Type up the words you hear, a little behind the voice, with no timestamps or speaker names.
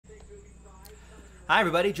Hi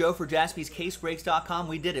everybody, Joe for JaspysCaseBreaks.com.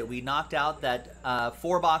 We did it. We knocked out that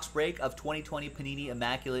 4-box break of 2020 Panini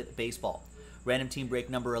Immaculate Baseball. Random team break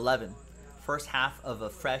number 11. First half of a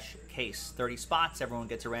fresh case. 30 spots. Everyone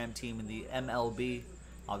gets a random team in the MLB.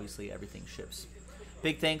 Obviously, everything ships.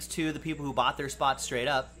 Big thanks to the people who bought their spots straight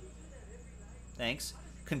up. Thanks.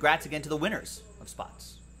 Congrats again to the winners of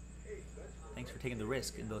spots. Thanks for taking the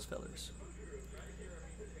risk in those fillers.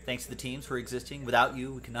 Thanks to the teams for existing. Without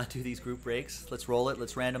you, we cannot do these group breaks. Let's roll it.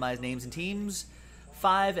 Let's randomize names and teams.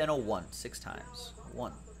 5 and a 1. 6 times.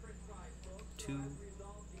 1, 2,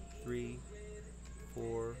 3,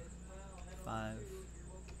 4, 5,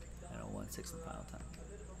 and a 1. 6 the final time.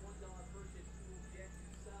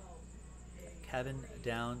 Kevin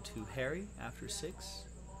down to Harry after 6.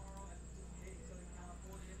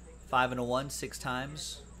 5 and a 1. 6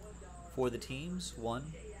 times for the teams. 1,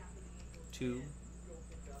 2,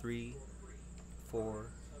 3, 4,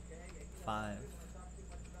 5,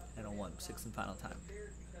 and a 1. 6th and final time.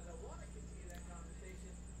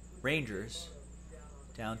 Rangers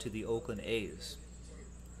down to the Oakland A's.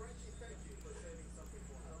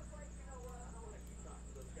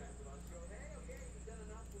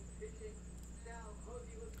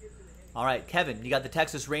 All right, Kevin, you got the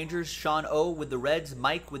Texas Rangers, Sean O with the Reds,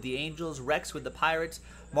 Mike with the Angels, Rex with the Pirates,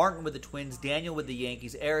 Martin with the Twins, Daniel with the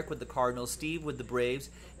Yankees, Eric with the Cardinals, Steve with the Braves,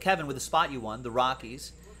 Kevin with the spot you won, the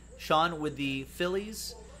Rockies, Sean with the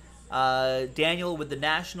Phillies, Daniel with the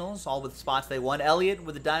Nationals, all with spots they won, Elliot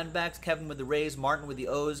with the Diamondbacks, Kevin with the Rays, Martin with the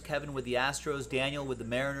O's, Kevin with the Astros, Daniel with the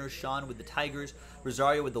Mariners, Sean with the Tigers,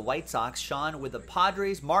 Rosario with the White Sox, Sean with the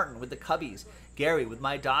Padres, Martin with the Cubbies, Gary with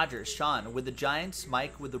my Dodgers, Sean with the Giants,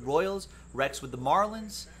 Mike with the Royals, Rex with the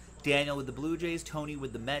Marlins, Daniel with the Blue Jays, Tony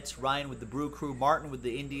with the Mets, Ryan with the Brew Crew, Martin with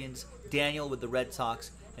the Indians, Daniel with the Red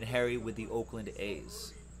Sox, and Harry with the Oakland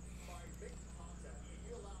A's.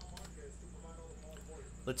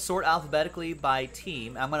 Let's sort alphabetically by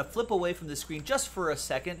team. I'm going to flip away from the screen just for a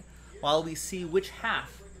second while we see which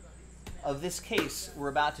half of this case we're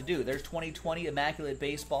about to do. There's 2020 Immaculate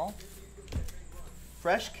Baseball.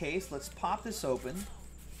 Fresh case. Let's pop this open.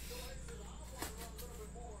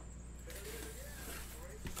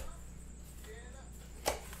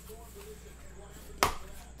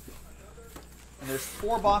 And there's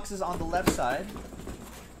 4 boxes on the left side,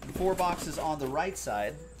 and 4 boxes on the right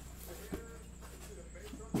side.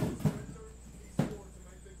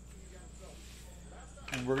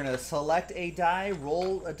 And we're going to select a die,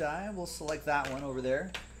 roll a die. We'll select that one over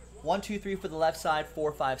there. 1, 2, 3 for the left side,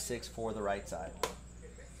 4, 5, 6 for the right side.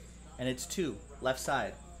 And it's 2, left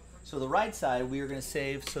side. So the right side we are going to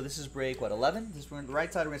save, so this is break, what, 11? The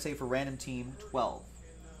right side we're going to save for random team 12.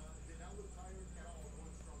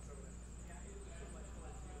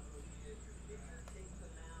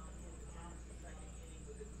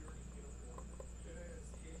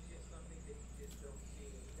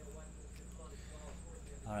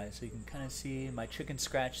 All right, so you can kind of see my chicken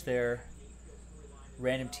scratch there,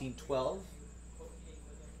 random team 12,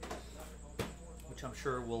 which I'm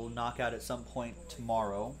sure we'll knock out at some point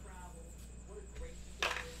tomorrow.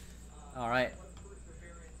 All right,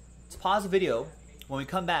 let's pause the video. When we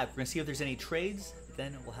come back, we're going to see if there's any trades,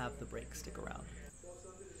 then we'll have the break. Stick around.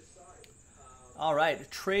 All right,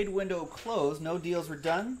 trade window closed. No deals were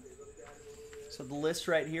done. So the list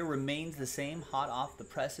right here remains the same, hot off the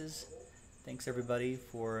presses. Thanks, everybody,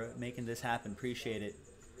 for making this happen. Appreciate it.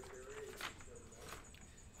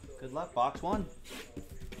 Good luck, box 1.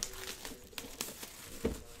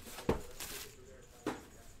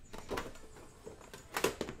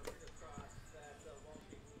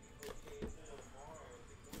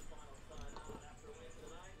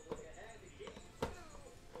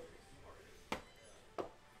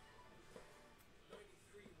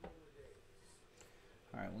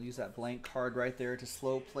 All right, we'll use that blank card right there to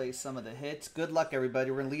slow play some of the hits. Good luck,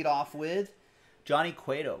 everybody. We're going to lead off with Johnny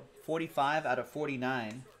Cueto, 45 out of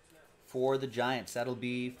 49 for the Giants. That'll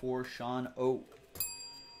be for Sean O.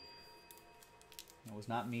 It was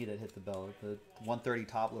not me that hit the bell. The 130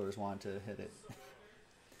 top loaders wanted to hit it.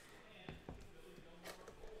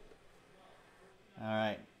 All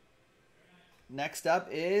right. Next up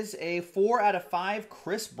is a 4 out of 5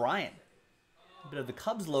 Chris Bryant. A bit of the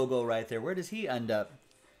Cubs logo right there. Where does he end up?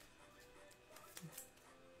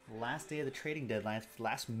 Last day of the trading deadline,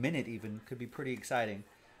 last minute even, could be pretty exciting.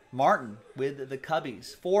 Martin with the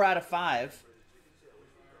Cubbies, 4 out of 5.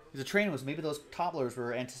 The train was, maybe those topplers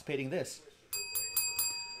were anticipating this.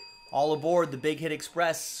 All aboard the Big Hit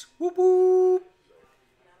Express. Whoop whoop.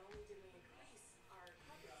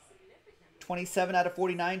 27 out of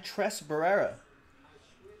 49, Tres Barrera.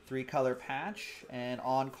 3-color patch and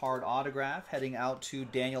on-card autograph heading out to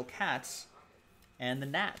Daniel Katz and the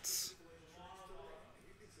Nats.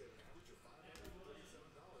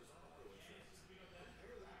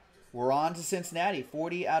 We're on to Cincinnati.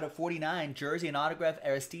 40 out of 49. Jersey and autograph,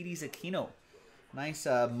 Aristides Aquino. Nice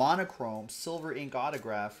monochrome silver ink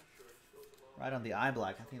autograph. Right on the eye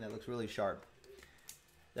black. I think that looks really sharp.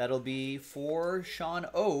 That'll be for Sean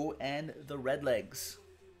O. and the Redlegs.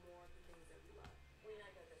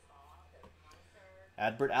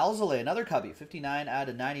 Adbert Alzolay, another Cubby. 59 out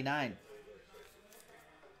of 99.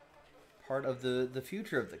 Part of the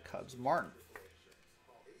future of the Cubs. Martin.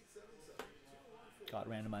 Got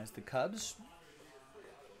randomized the Cubs.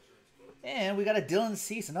 And we got a Dylan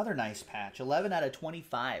Cease, another nice patch. 11 out of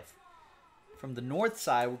 25. From the north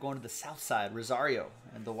side, we're going to the south side. Rosario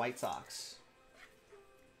and the White Sox.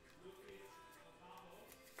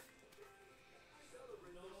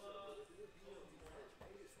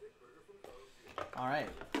 All right.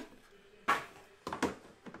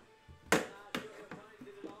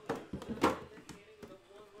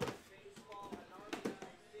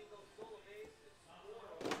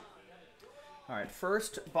 All right,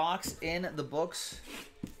 first box in the books.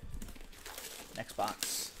 Next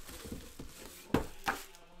box.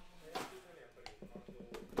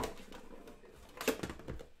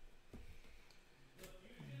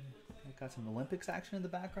 Got some Olympics action in the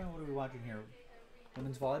background. What are we watching here?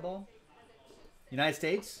 Women's volleyball? United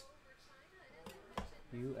States?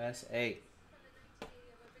 USA.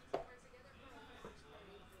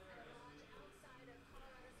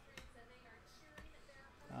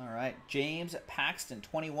 All right, James Paxton,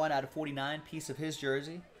 21 out of 49, piece of his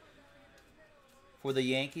jersey. For the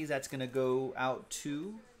Yankees, that's going to go out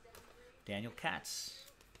to Daniel Katz.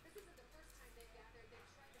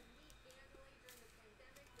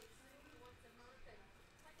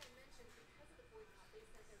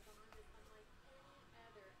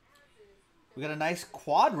 We got a nice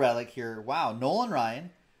quad relic here. Wow, Nolan Ryan,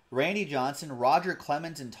 Randy Johnson, Roger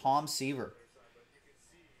Clemens, and Tom Seaver.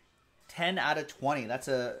 10 out of 20. That's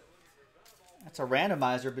a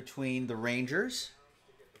randomizer between the Rangers.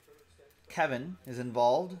 Kevin is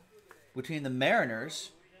involved. Between the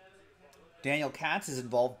Mariners, Daniel Katz is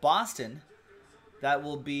involved. Boston, that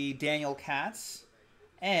will be Daniel Katz.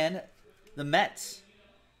 And the Mets,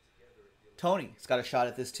 Tony's got a shot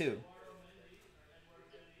at this too.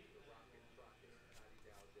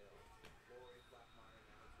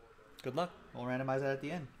 Good luck. We'll randomize that at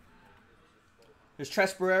the end. There's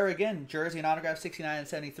Tres Barrera again. Jersey and autograph 69 and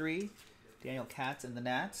 73. Daniel Katz and the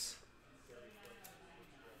Nats.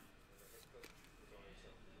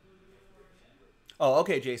 Oh,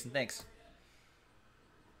 okay, Jason. Thanks.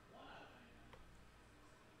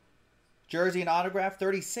 Jersey and autograph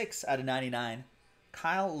 36 out of 99.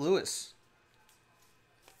 Kyle Lewis.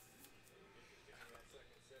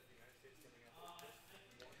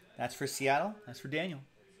 That's for Seattle. That's for Daniel.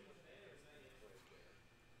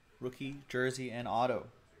 Rookie, jersey, and auto.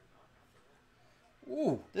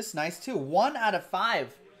 Ooh, this is nice too. 1 out of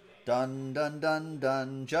 5. Dun, dun, dun,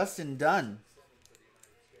 dun. Justin Dunn.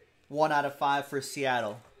 1 out of 5 for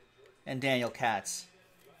Seattle. And Daniel Katz.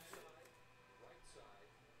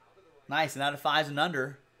 Nice, and out of 5s and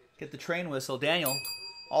under. Get the train whistle. Daniel,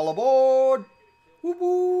 all aboard. Whoop,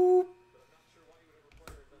 whoop.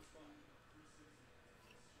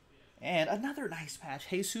 And another nice patch.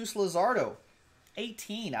 Jesus Luzardo.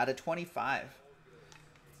 18 out of 25.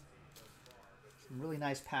 Some really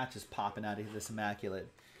nice patches popping out of this Immaculate.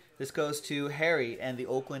 This goes to Harry and the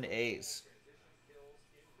Oakland A's.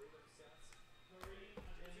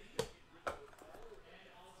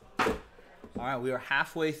 All right, we are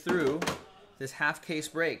halfway through this half case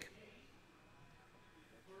break.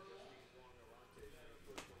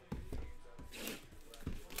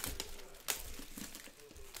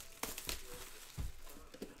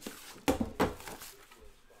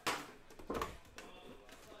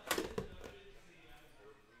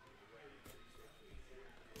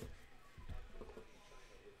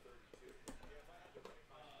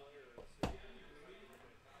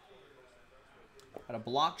 Got a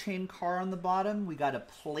blockchain car on the bottom. We got a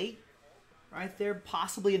plate right there,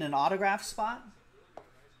 possibly in an autograph spot.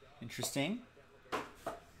 Interesting.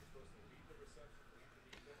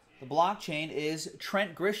 The blockchain is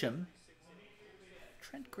Trent Grisham.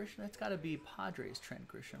 Trent Grisham, that's got to be Padres Trent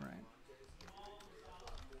Grisham, right?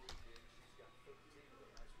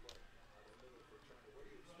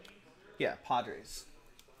 Yeah, Padres.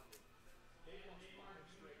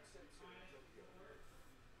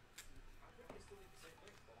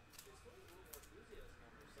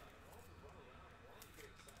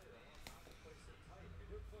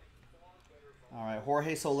 All right,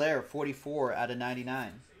 Jorge Soler, 44 out of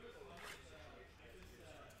 99.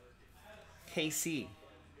 KC.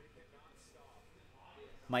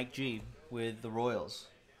 Mike G with the Royals.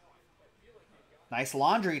 Nice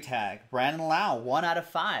laundry tag. Brandon Lau, 1 out of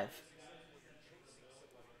 5.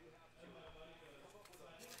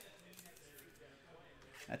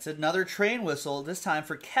 That's another train whistle, this time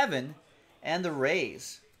for Kevin and the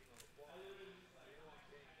Rays.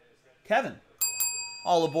 Kevin,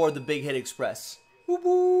 all aboard the Big Hit Express. Whoop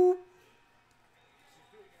whoop.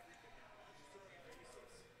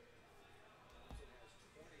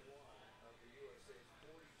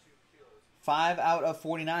 Five out of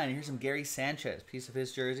 49. Here's some Gary Sanchez. Piece of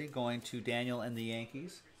his jersey going to Daniel and the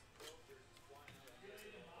Yankees.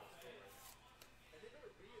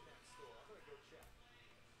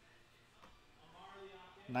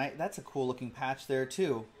 That's a cool looking patch there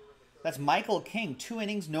too. That's Michael King. 2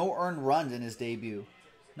 innings, no earned runs in his debut.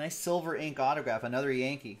 Nice silver ink autograph. Another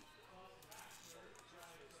Yankee.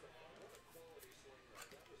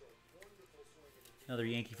 Another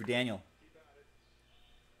Yankee for Daniel.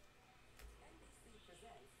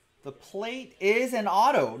 The plate is an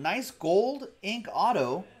auto. Nice gold ink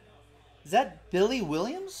auto. Is that Billy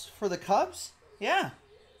Williams for the Cubs? Yeah.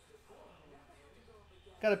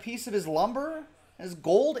 Got a piece of his lumber. His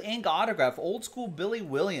gold ink autograph. Old school Billy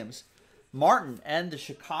Williams. Martin and the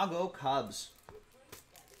Chicago Cubs.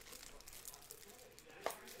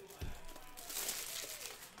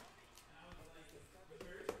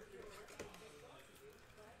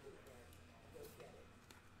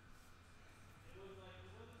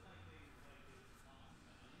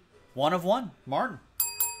 One of one, Martin.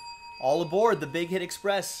 All aboard the Big Hit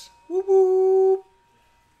Express. Whoop whoop.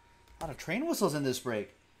 A lot of train whistles in this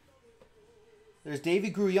break. There's Davy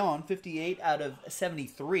Grullon, 58 out of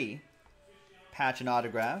 73. Patch and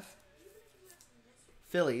autograph.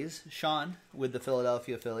 Phillies, Sean with the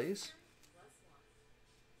Philadelphia Phillies.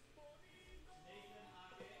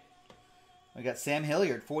 We got Sam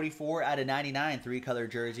Hilliard, 44 out of 99. 3-color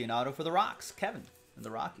jersey and auto for the Rocks. Kevin and the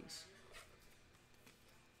Rockies.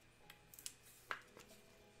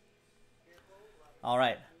 All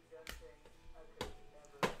right.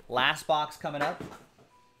 Last box coming up.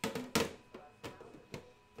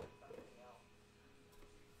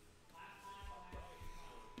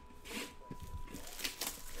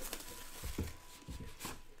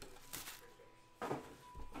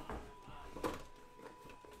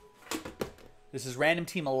 This is Random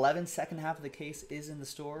Team 11. Second half of the case is in the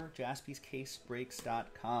store.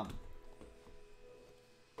 JaspysCaseBreaks.com.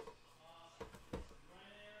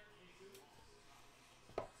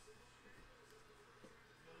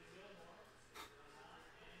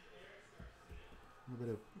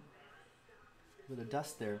 A bit of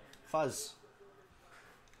dust there. Fuzz.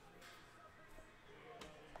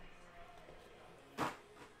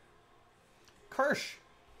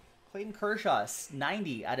 Clayton Kershaw,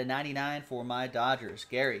 90 out of 99 for my Dodgers.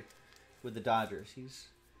 Gary with the Dodgers. He's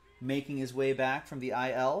making his way back from the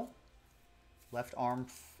IL. Left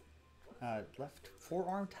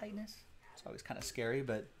forearm tightness. It's always kind of scary,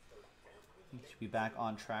 but he should be back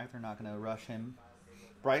on track. They're not going to rush him.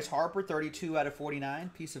 Bryce Harper, 32 out of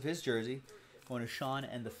 49. Piece of his jersey going to Sean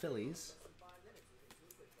and the Phillies.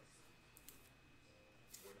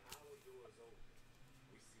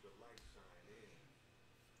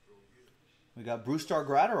 We got Brusdar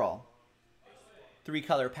Graterol.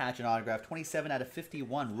 3-color patch and autograph. 27 out of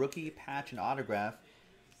 51. Rookie patch and autograph.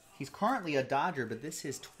 He's currently a Dodger, but this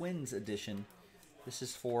is Twins edition. This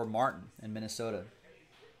is for Martin in Minnesota.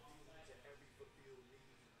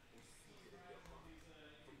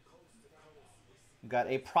 We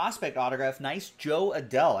got a prospect autograph. Nice Joe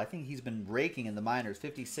Adele. I think he's been raking in the minors.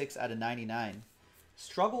 56 out of 99.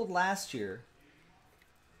 Struggled last year,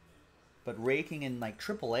 but raking in like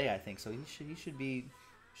AAA, I think. So he should be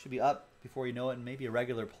up before you know it, and maybe a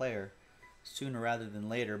regular player sooner rather than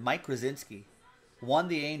later. Mike Krasinski won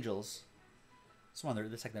the Angels.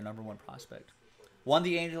 That's like their #1 prospect. Won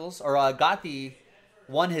the Angels, or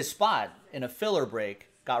won his spot in a filler break.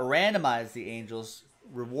 Got randomized the Angels.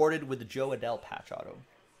 Rewarded with the Joe Adele patch auto.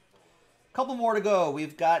 Couple more to go.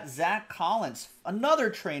 We've got Zach Collins. Another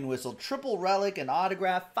train whistle. Triple relic and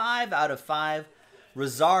autograph. 5 out of 5.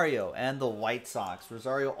 Rosario and the White Sox.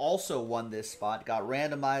 Rosario also won this spot. Got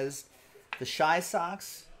randomized. The Shy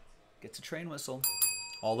Sox gets a train whistle.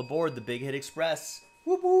 All aboard the Big Hit Express.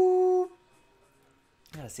 Whoop whoop.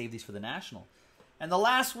 Gotta save these for the National. And the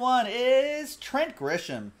last one is Trent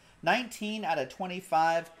Grisham. 19 out of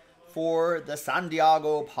 25 for the San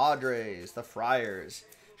Diego Padres, the Friars.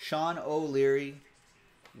 Sean O'Leary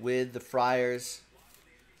with the Friars.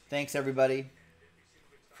 Thanks, everybody,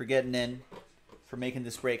 for getting in, for making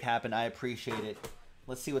this break happen. I appreciate it.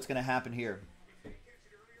 Let's see what's going to happen here.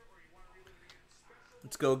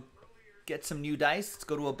 Let's go get some new dice. Let's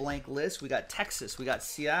go to a blank list. We got Texas, we got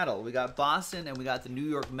Seattle, we got Boston, and we got the New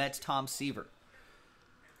York Mets, Tom Seaver.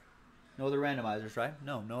 No other randomizers, right?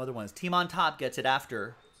 No other ones. Team on top gets it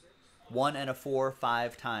after 1 and a 4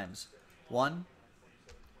 5 times. 1,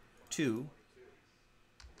 2,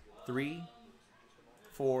 3,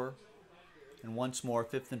 4, and once more,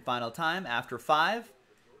 5th and final time. After 5,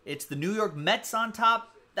 it's the New York Mets on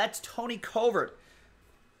top. That's Tony Covert.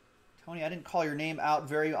 Tony, I didn't call your name out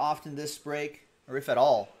very often this break, or if at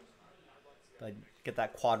all. But get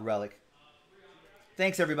that quad relic.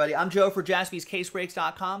 Thanks, everybody. I'm Joe for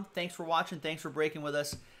JaspysCaseBreaks.com. Thanks for watching. Thanks for breaking with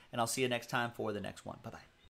us. And I'll see you next time for the next one. Bye-bye.